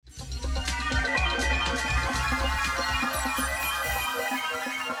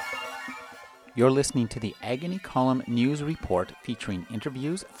You're listening to the Agony Column News Report featuring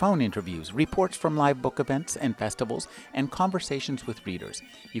interviews, phone interviews, reports from live book events and festivals, and conversations with readers.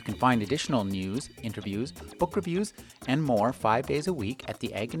 You can find additional news, interviews, book reviews, and more 5 days a week at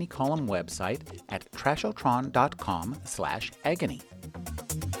the Agony Column website at trashotron.com/agony.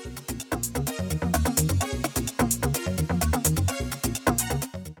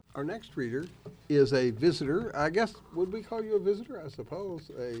 Our next reader is a visitor. I guess, would we call you a visitor? I suppose.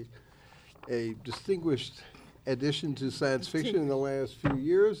 A distinguished addition to science fiction in the last few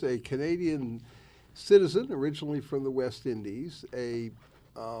years, a Canadian citizen originally from the West Indies, a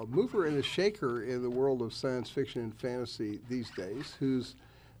mover and a shaker in the world of science fiction and fantasy these days, whose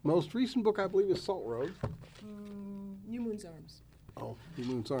most recent book, I believe, is Salt Road. New Moon's Arms. Oh, New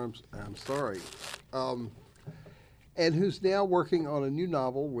Moon's Arms. I'm sorry. And who's now working on a new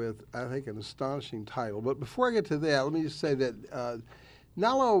novel with, I think, an astonishing title. But before I get to that, let me just say that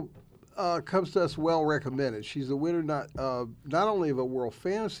Nalo comes to us well recommended. She's the winner not only of a World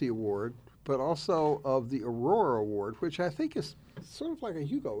Fantasy Award, but also of the Aurora Award, which I think is sort of like a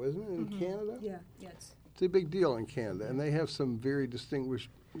Hugo, isn't it, in Canada? Yeah, yes. It's a big deal in Canada, and they have some very distinguished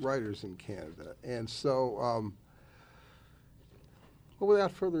writers in Canada. And so, well,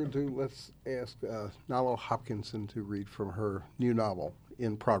 without further ado, let's ask Nalo Hopkinson to read from her new novel,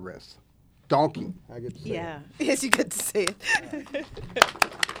 In Progress. Donkey, I get to say Yeah, yes, you get to say it.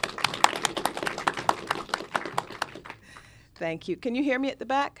 Thank you. Can you hear me at the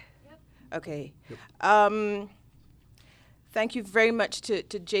back? Yep. Okay. Yep. Thank you very much to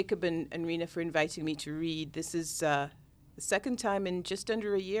Jacob and Rena for inviting me to read. This is the second time in just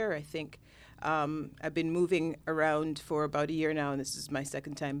under a year, I think. I've been moving around for about a year now, and this is my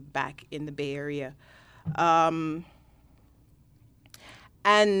second time back in the Bay Area.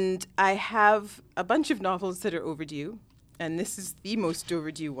 And I have a bunch of novels that are overdue, and this is the most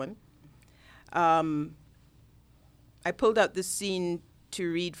overdue one. I pulled out this scene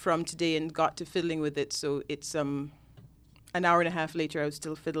to read from today and got to fiddling with it, so it's an hour and a half later I was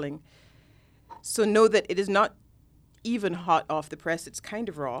still fiddling. So know that it is not even hot off the press, it's kind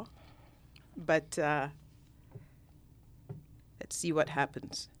of raw, but let's see what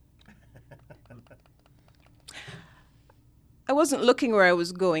happens. I wasn't looking where I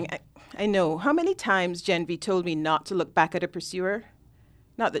was going. I know. How many times Genevieve told me not to look back at a pursuer?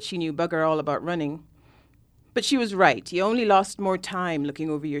 Not that she knew bugger all about running. But she was right. You only lost more time looking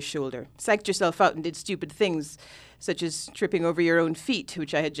over your shoulder. Psyched yourself out and did stupid things, such as tripping over your own feet,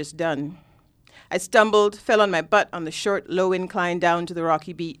 which I had just done. I stumbled, fell on my butt on the short, low incline down to the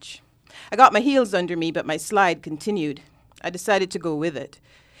rocky beach. I got my heels under me, but my slide continued. I decided to go with it.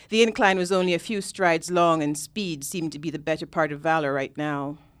 The incline was only a few strides long, and speed seemed to be the better part of valor right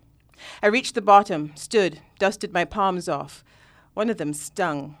now. I reached the bottom, stood, dusted my palms off. One of them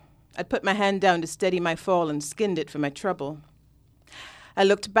stung. I'd put my hand down to steady my fall and skinned it for my trouble. I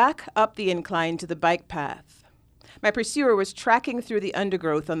looked back up the incline to the bike path. My pursuer was tracking through the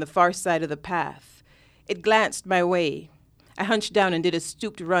undergrowth on the far side of the path. It glanced my way. I hunched down and did a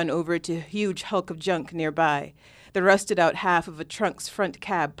stooped run over to a huge hulk of junk nearby, the rusted-out half of a trunk's front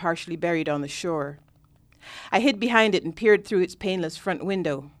cab partially buried on the shore. I hid behind it and peered through its paneless front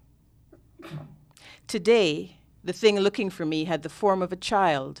window. Today, the thing looking for me had the form of a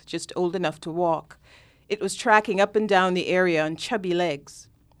child, just old enough to walk. It was tracking up and down the area on chubby legs.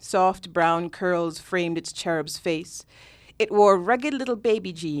 Soft brown curls framed its cherub's face. It wore rugged little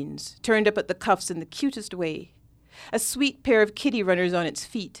baby jeans, turned up at the cuffs in the cutest way. A sweet pair of kiddie runners on its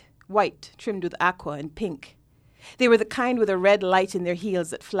feet, white, trimmed with aqua and pink. They were the kind with a red light in their heels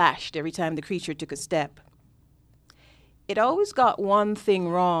that flashed every time the creature took a step. It always got one thing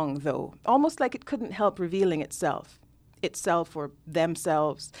wrong, though, almost like it couldn't help revealing itself or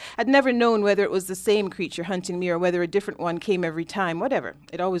themselves. I'd never known whether it was the same creature hunting me or whether a different one came every time, whatever.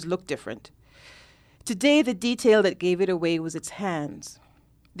 It always looked different. Today, the detail that gave it away was its hands.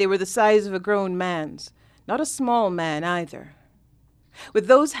 They were the size of a grown man's, not a small man either. With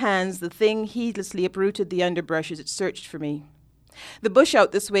those hands, the thing heedlessly uprooted the underbrush as it searched for me. The bush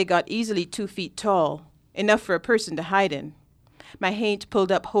out this way got easily 2 feet tall, enough for a person to hide in. My haint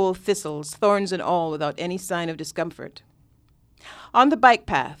pulled up whole thistles, thorns and all, without any sign of discomfort. On the bike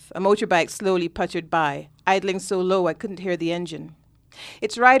path, a motorbike slowly puttered by, idling so low I couldn't hear the engine.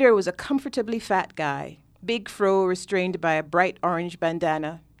 Its rider was a comfortably fat guy, big fro restrained by a bright orange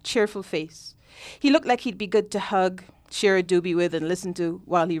bandana, cheerful face. He looked like he'd be good to hug, share a doobie with, and listen to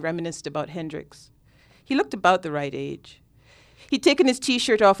while he reminisced about Hendrix. He looked about the right age. He'd taken his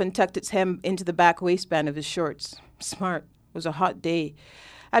T-shirt off and tucked its hem into the back waistband of his shorts. Smart. It was a hot day.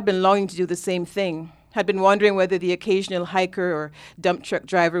 I'd been longing to do the same thing. Had been wondering whether the occasional hiker or dump truck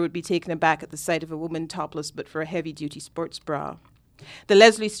driver would be taken aback at the sight of a woman topless but for a heavy-duty sports bra. The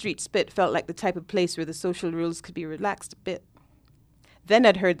Leslie Street Spit felt like the type of place where the social rules could be relaxed a bit. Then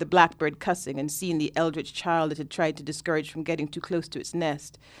I'd heard the blackbird cussing and seen the eldritch child it had tried to discourage from getting too close to its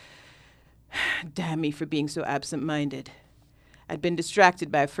nest. Damn me for being so absent-minded. I'd been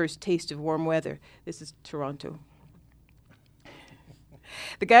distracted by a first taste of warm weather. This is Toronto.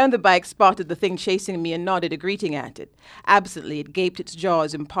 The guy on the bike spotted the thing chasing me and nodded a greeting at it. Absently, it gaped its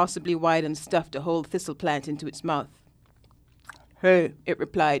jaws impossibly wide and stuffed a whole thistle plant into its mouth. "Hey," it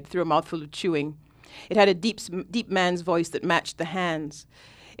replied, through a mouthful of chewing. It had a deep man's voice that matched the hands.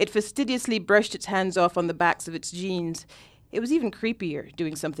 It fastidiously brushed its hands off on the backs of its jeans. It was even creepier,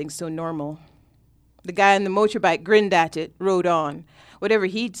 doing something so normal. The guy on the motorbike grinned at it, rode on. Whatever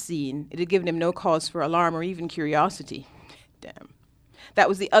he'd seen, it had given him no cause for alarm or even curiosity. Damn. That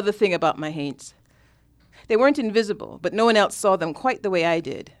was the other thing about my haints. They weren't invisible, but no one else saw them quite the way I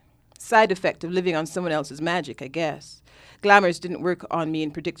did. Side effect of living on someone else's magic, I guess. Glamours didn't work on me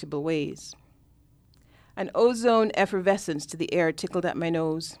in predictable ways. An ozone effervescence to the air tickled at my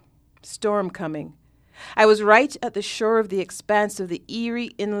nose. Storm coming. I was right at the shore of the expanse of the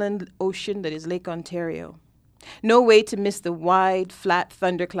eerie inland ocean that is Lake Ontario. No way to miss the wide, flat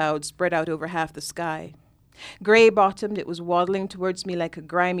thundercloud spread out over half the sky. Gray-bottomed, it was waddling towards me like a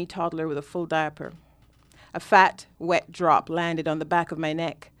grimy toddler with a full diaper. A fat, wet drop landed on the back of my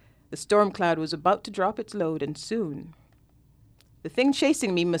neck. The storm cloud was about to drop its load, and soon. The thing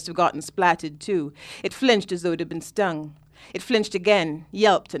chasing me must have gotten splatted, too. It flinched as though it had been stung. It flinched again,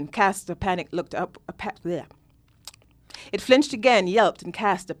 yelped, and cast a panicked look It flinched again, yelped, and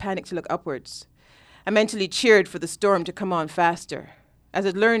cast a panicked look upwards. I mentally cheered for the storm to come on faster. As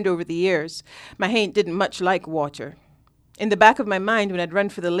I'd learned over the years, my haint didn't much like water. In the back of my mind, when I'd run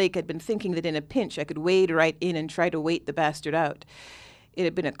for the lake, I'd been thinking that in a pinch I could wade right in and try to wait the bastard out. It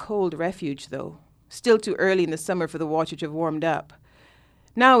had been a cold refuge, though. Still too early in the summer for the water to have warmed up.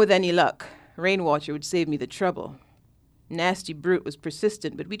 Now, with any luck, rainwater would save me the trouble. Nasty brute was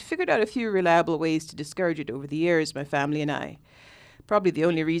persistent, but we'd figured out a few reliable ways to discourage it over the years, my family and I. Probably the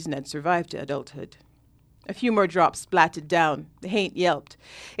only reason I'd survived to adulthood. A few more drops splatted down. The haint yelped.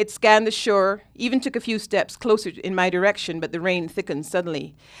 It scanned the shore, even took a few steps closer in my direction, but the rain thickened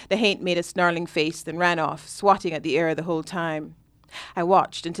suddenly. The haint made a snarling face, then ran off, swatting at the air the whole time. I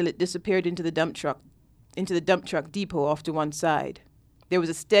watched until it disappeared into the dump truck depot off to one side. There was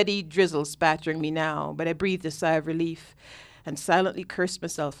a steady drizzle spattering me now, but I breathed a sigh of relief and silently cursed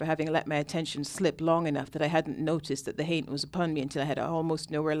myself for having let my attention slip long enough that I hadn't noticed that the haint was upon me until I had almost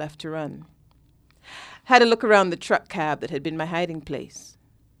nowhere left to run. Had a look around the truck cab that had been my hiding place.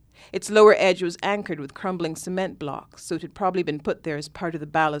 Its lower edge was anchored with crumbling cement blocks, so it had probably been put there as part of the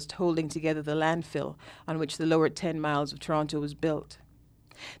ballast holding together the landfill on which the lower 10 miles of Toronto was built.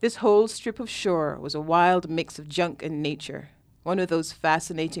 This whole strip of shore was a wild mix of junk and nature, one of those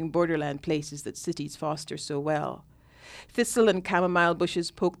fascinating borderland places that cities foster so well. Thistle and chamomile bushes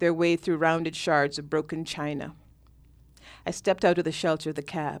poked their way through rounded shards of broken china. I stepped out of the shelter of the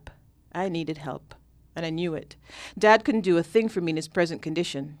cab. I needed help, and I knew it. Dad couldn't do a thing for me in his present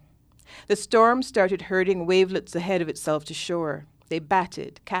condition. The storm started herding wavelets ahead of itself to shore. They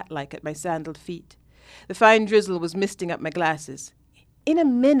batted, cat-like, at my sandaled feet. The fine drizzle was misting up my glasses. "In a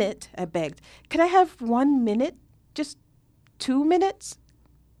minute," I begged. "Can I have 1 minute? Just 2 minutes?"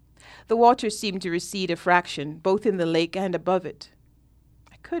 The water seemed to recede a fraction, both in the lake and above it.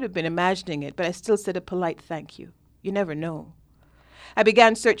 I could have been imagining it, but I still said a polite thank you. You never know. I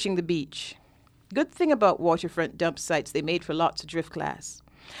began searching the beach. Good thing about waterfront dump sites, they made for lots of drift glass.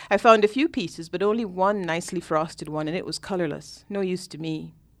 I found a few pieces, but only one nicely frosted one, and it was colorless. No use to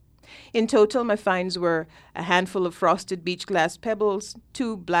me. In total, my finds were a handful of frosted beach glass pebbles,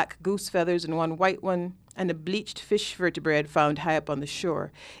 2 black goose feathers and 1 white one, and a bleached fish vertebrae I'd found high up on the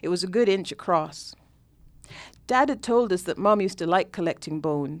shore. It was a good inch across. Dad had told us that Mom used to like collecting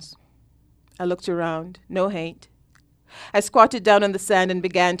bones. I looked around. No haint. I squatted down on the sand and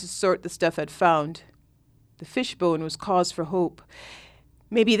began to sort the stuff I'd found. The fish bone was cause for hope.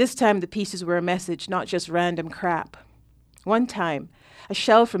 Maybe this time the pieces were a message, not just random crap. One time, a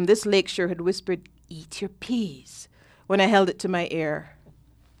shell from this lakeshore had whispered, "Eat your peas," when I held it to my ear.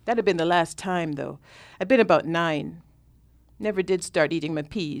 That had been the last time, though. I'd been about 9. Never did start eating my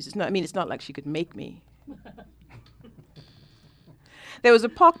peas. It's not like she could make me. There was a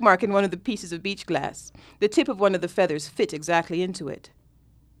pockmark in one of the pieces of beach glass. The tip of one of the feathers fit exactly into it.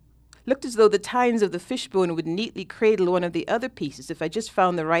 Looked as though the tines of the fishbone would neatly cradle one of the other pieces if I just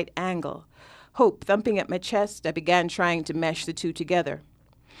found the right angle. Hope thumping at my chest, I began trying to mesh the two together.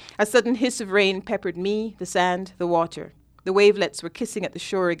 A sudden hiss of rain peppered me, the sand, the water. The wavelets were kissing at the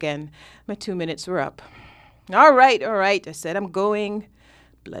shore again. My 2 minutes were up. All right, I said. I'm going.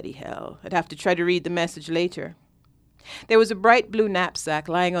 Bloody hell. I'd have to try to read the message later. There was a bright blue knapsack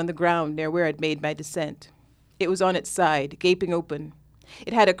lying on the ground near where I'd made my descent. It was on its side, gaping open.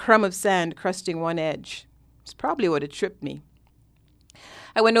 It had a crumb of sand crusting one edge. It's probably what had tripped me.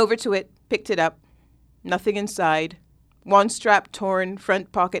 I went over to it, picked it up. Nothing inside. One strap torn,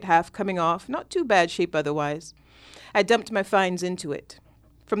 front pocket half coming off. Not too bad shape otherwise. I dumped my finds into it.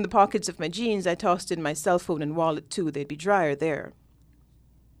 From the pockets of my jeans, I tossed in my cell phone and wallet, too. They'd be drier there.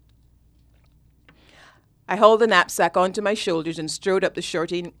 I hauled the knapsack onto my shoulders and strode up the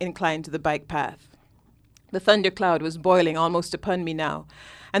short incline to the bike path. The thundercloud was boiling almost upon me now,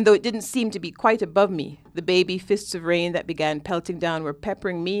 and though it didn't seem to be quite above me, the baby fists of rain that began pelting down were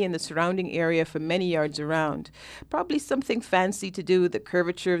peppering me and the surrounding area for many yards around. Probably something fancy to do with the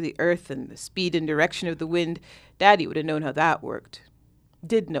curvature of the earth and the speed and direction of the wind. Daddy would have known how that worked.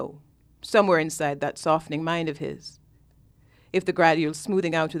 Did know, somewhere inside that softening mind of his, if the gradual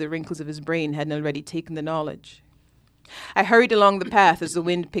smoothing out of the wrinkles of his brain hadn't already taken the knowledge. I hurried along the path as the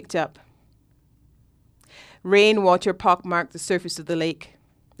wind picked up. Rain water pockmarked the surface of the lake.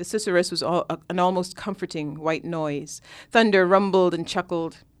 The susurrus was an almost comforting white noise. Thunder rumbled and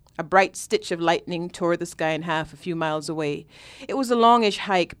chuckled. A bright stitch of lightning tore the sky in half a few miles away. It was a longish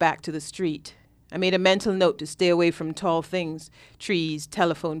hike back to the street. I made a mental note to stay away from tall things, trees,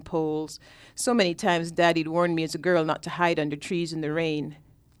 telephone poles. So many times Daddy'd warned me as a girl not to hide under trees in the rain.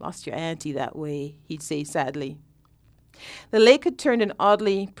 Lost your auntie that way, he'd say sadly. The lake had turned an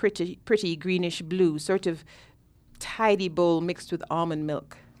oddly pretty greenish blue, sort of tidy bowl mixed with almond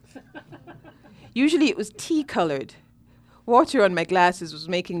milk. Usually it was tea-colored. Water on my glasses was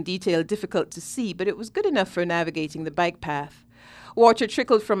making detail difficult to see, but it was good enough for navigating the bike path. Water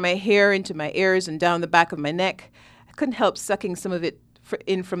trickled from my hair into my ears and down the back of my neck. I couldn't help sucking some of it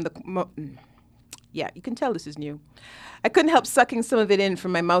in from the... Yeah, you can tell this is new. I couldn't help sucking some of it in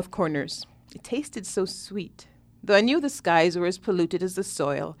from my mouth corners. It tasted so sweet, though I knew the skies were as polluted as the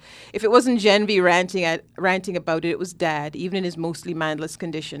soil. If it wasn't Genevieve ranting about it, it was Dad, even in his mostly manless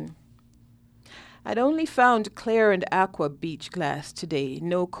condition. I'd only found clear and aqua beach glass today.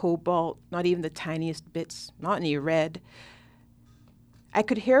 No cobalt, not even the tiniest bits, not any red. I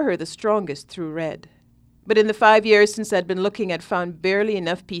could hear her the strongest through red. But in the 5 years since I'd been looking, I'd found barely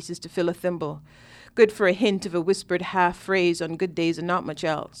enough pieces to fill a thimble. Good for a hint of a whispered half-phrase on good days and not much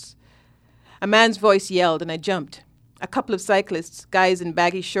else. A man's voice yelled, and I jumped. A couple of cyclists, guys in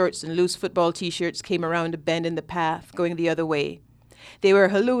baggy shorts and loose football T-shirts, came around a bend in the path, going the other way. They were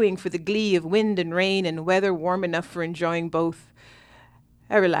hallooing for the glee of wind and rain and weather warm enough for enjoying both.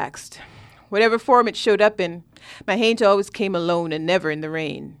 I relaxed. Whatever form it showed up in, my haint always came alone and never in the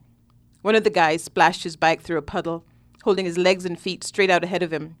rain. One of the guys splashed his bike through a puddle, holding his legs and feet straight out ahead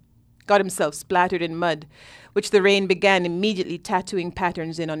of him, got himself splattered in mud, which the rain began immediately tattooing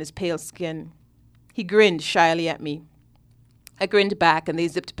patterns in on his pale skin. He grinned shyly at me. I grinned back, and they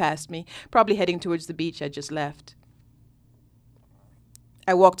zipped past me, probably heading towards the beach I'd just left.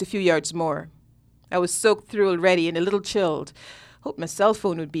 I walked a few yards more. I was soaked through already and a little chilled. Hoped my cell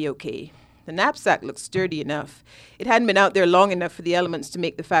phone would be okay. The knapsack looked sturdy enough. It hadn't been out there long enough for the elements to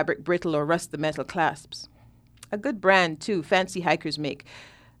make the fabric brittle or rust the metal clasps. A good brand, too, fancy hikers make.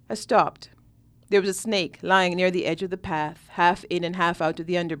 I stopped. There was a snake lying near the edge of the path, half in and half out of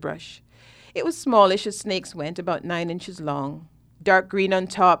the underbrush. It was smallish as snakes went, about 9 inches long. Dark green on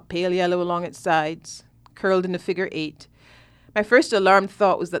top, pale yellow along its sides, curled in a figure 8. My first alarmed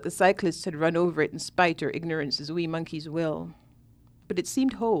thought was that the cyclists had run over it in spite or ignorance, as we monkeys will. But it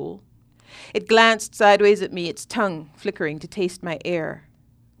seemed whole. It glanced sideways at me, its tongue flickering to taste my air.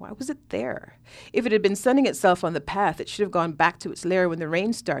 Why was it there? If it had been sunning itself on the path, it should have gone back to its lair when the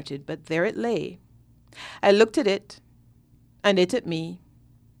rain started, but there it lay. I looked at it, and it at me.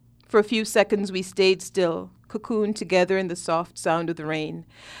 For a few seconds we stayed still, cocooned together in the soft sound of the rain.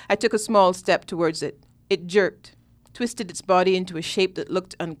 I took a small step towards it. It jerked, twisted its body into a shape that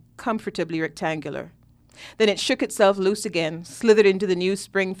looked uncomfortably rectangular. Then it shook itself loose again, slithered into the new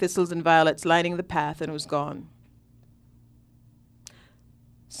spring thistles and violets lining the path, and was gone.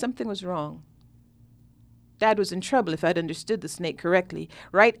 Something was wrong. Dad was in trouble if I'd understood the snake correctly.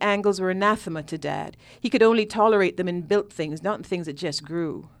 Right angles were anathema to Dad. He could only tolerate them in built things, not in things that just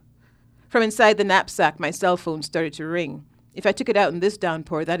grew. From inside the knapsack, my cell phone started to ring. If I took it out in this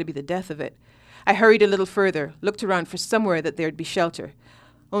downpour, that'd be the death of it. I hurried a little further, looked around for somewhere that there'd be shelter.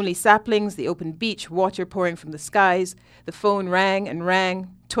 Only saplings, the open beach, water pouring from the skies. The phone rang and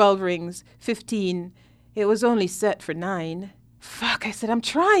rang. 12 rings, 15. It was only set for 9. Fuck, I said, I'm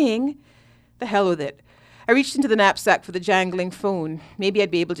trying. The hell with it. I reached into the knapsack for the jangling phone. Maybe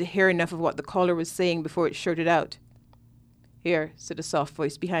I'd be able to hear enough of what the caller was saying before it shorted out. Here, said a soft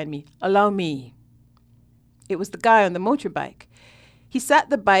voice behind me. Allow me. It was the guy on the motorbike. He sat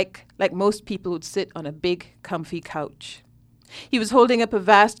the bike like most people would sit on a big, comfy couch. He was holding up a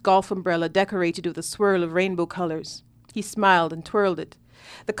vast golf umbrella decorated with a swirl of rainbow colors. He smiled and twirled it.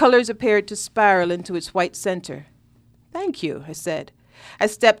 The colors appeared to spiral into its white center. Thank you, I said. I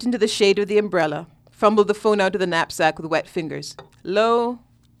stepped into the shade of the umbrella, fumbled the phone out of the knapsack with wet fingers. Hello?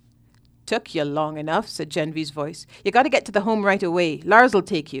 Took you long enough, said Genevieve's voice. You got to get to the home right away. Lars will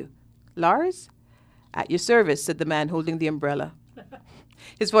take you. Lars? At your service, said the man holding the umbrella.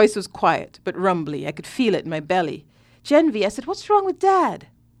 His voice was quiet, but rumbly. I could feel it in my belly. Genevieve, I said, what's wrong with Dad?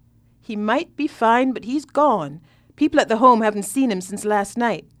 He might be fine, but he's gone. People at the home haven't seen him since last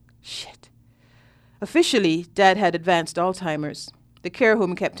night. Shit. Officially, Dad had advanced Alzheimer's. The care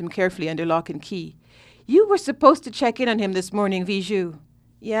home kept him carefully under lock and key. You were supposed to check in on him this morning, Viju.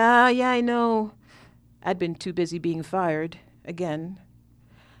 Yeah, I know. I'd been too busy being fired. Again.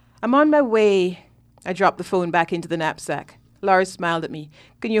 I'm on my way. I dropped the phone back into the knapsack. Lars smiled at me.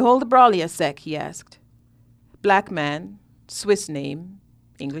 Can you hold the brolly a sec? He asked. Black man, Swiss name,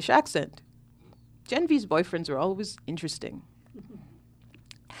 English accent. Genevieve's boyfriends were always interesting.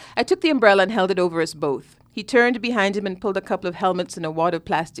 I took the umbrella and held it over us both. He turned behind him and pulled a couple of helmets and a wad of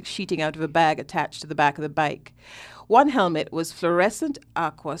plastic sheeting out of a bag attached to the back of the bike. One helmet was fluorescent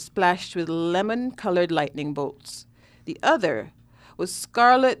aqua splashed with lemon-colored lightning bolts. The other was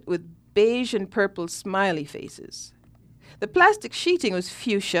scarlet with beige and purple smiley faces. The plastic sheeting was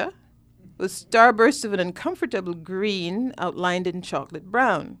fuchsia, with starbursts of an uncomfortable green outlined in chocolate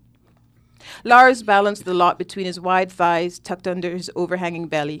brown. Lars balanced the lot between his wide thighs tucked under his overhanging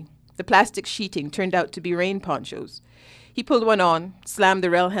belly. The plastic sheeting turned out to be rain ponchos. He pulled one on, slammed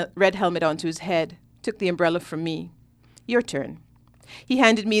the red helmet onto his head, took the umbrella from me. Your turn. He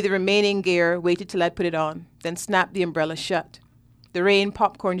handed me the remaining gear, waited till I'd put it on, then snapped the umbrella shut. The rain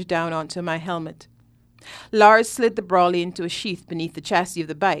popcorned down onto my helmet. Lars slid the brolly into a sheath beneath the chassis of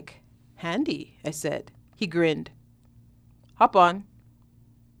the bike. Handy, I said. He grinned. Hop on.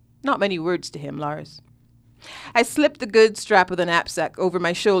 Not many words to him, Lars. I slipped the goods strap of the knapsack over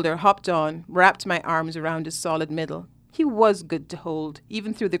my shoulder, hopped on, wrapped my arms around his solid middle. He was good to hold,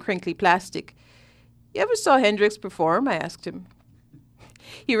 even through the crinkly plastic. You ever saw Hendrix perform? I asked him.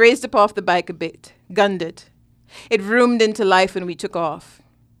 He raised up off the bike a bit, gunned it. It vroomed into life and we took off.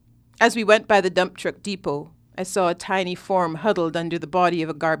 As we went by the dump truck depot, I saw a tiny form huddled under the body of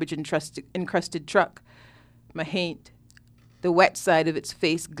a garbage-encrusted truck. My haint. The wet side of its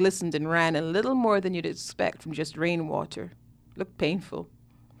face glistened and ran a little more than you'd expect from just rainwater. Looked painful.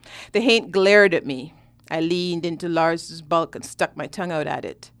 The haint glared at me. I leaned into Lars's bulk and stuck my tongue out at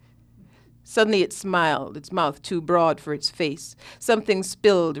it. Suddenly it smiled, its mouth too broad for its face. Something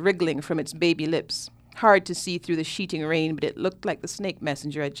spilled, wriggling from its baby lips. Hard to see through the sheeting rain, but it looked like the snake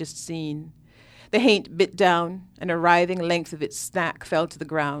messenger I'd just seen. The haint bit down, and a writhing length of its snack fell to the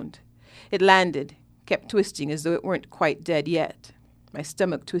ground. It landed, kept twisting as though it weren't quite dead yet. My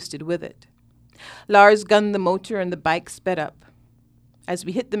stomach twisted with it. Lars gunned the motor and the bike sped up. As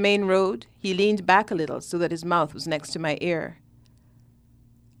we hit the main road, he leaned back a little so that his mouth was next to my ear.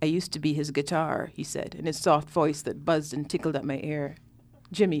 I used to be his guitar, he said, in his soft voice that buzzed and tickled at my ear.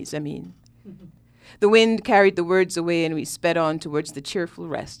 Jimmy's, I mean. The wind carried the words away and we sped on towards the cheerful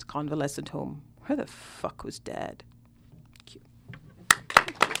rest convalescent home. Where the fuck was Dad? Cute.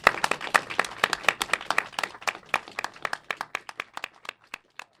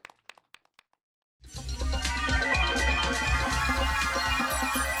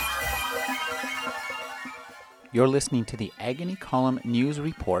 You're listening to the Agony Column News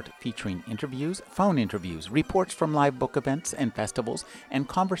Report featuring interviews, phone interviews, reports from live book events and festivals, and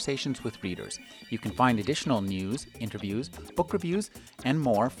conversations with readers. You can find additional news, interviews, book reviews, and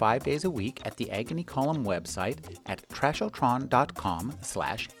more 5 days a week at the Agony Column website at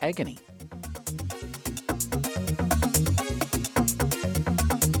trashotron.com/agony.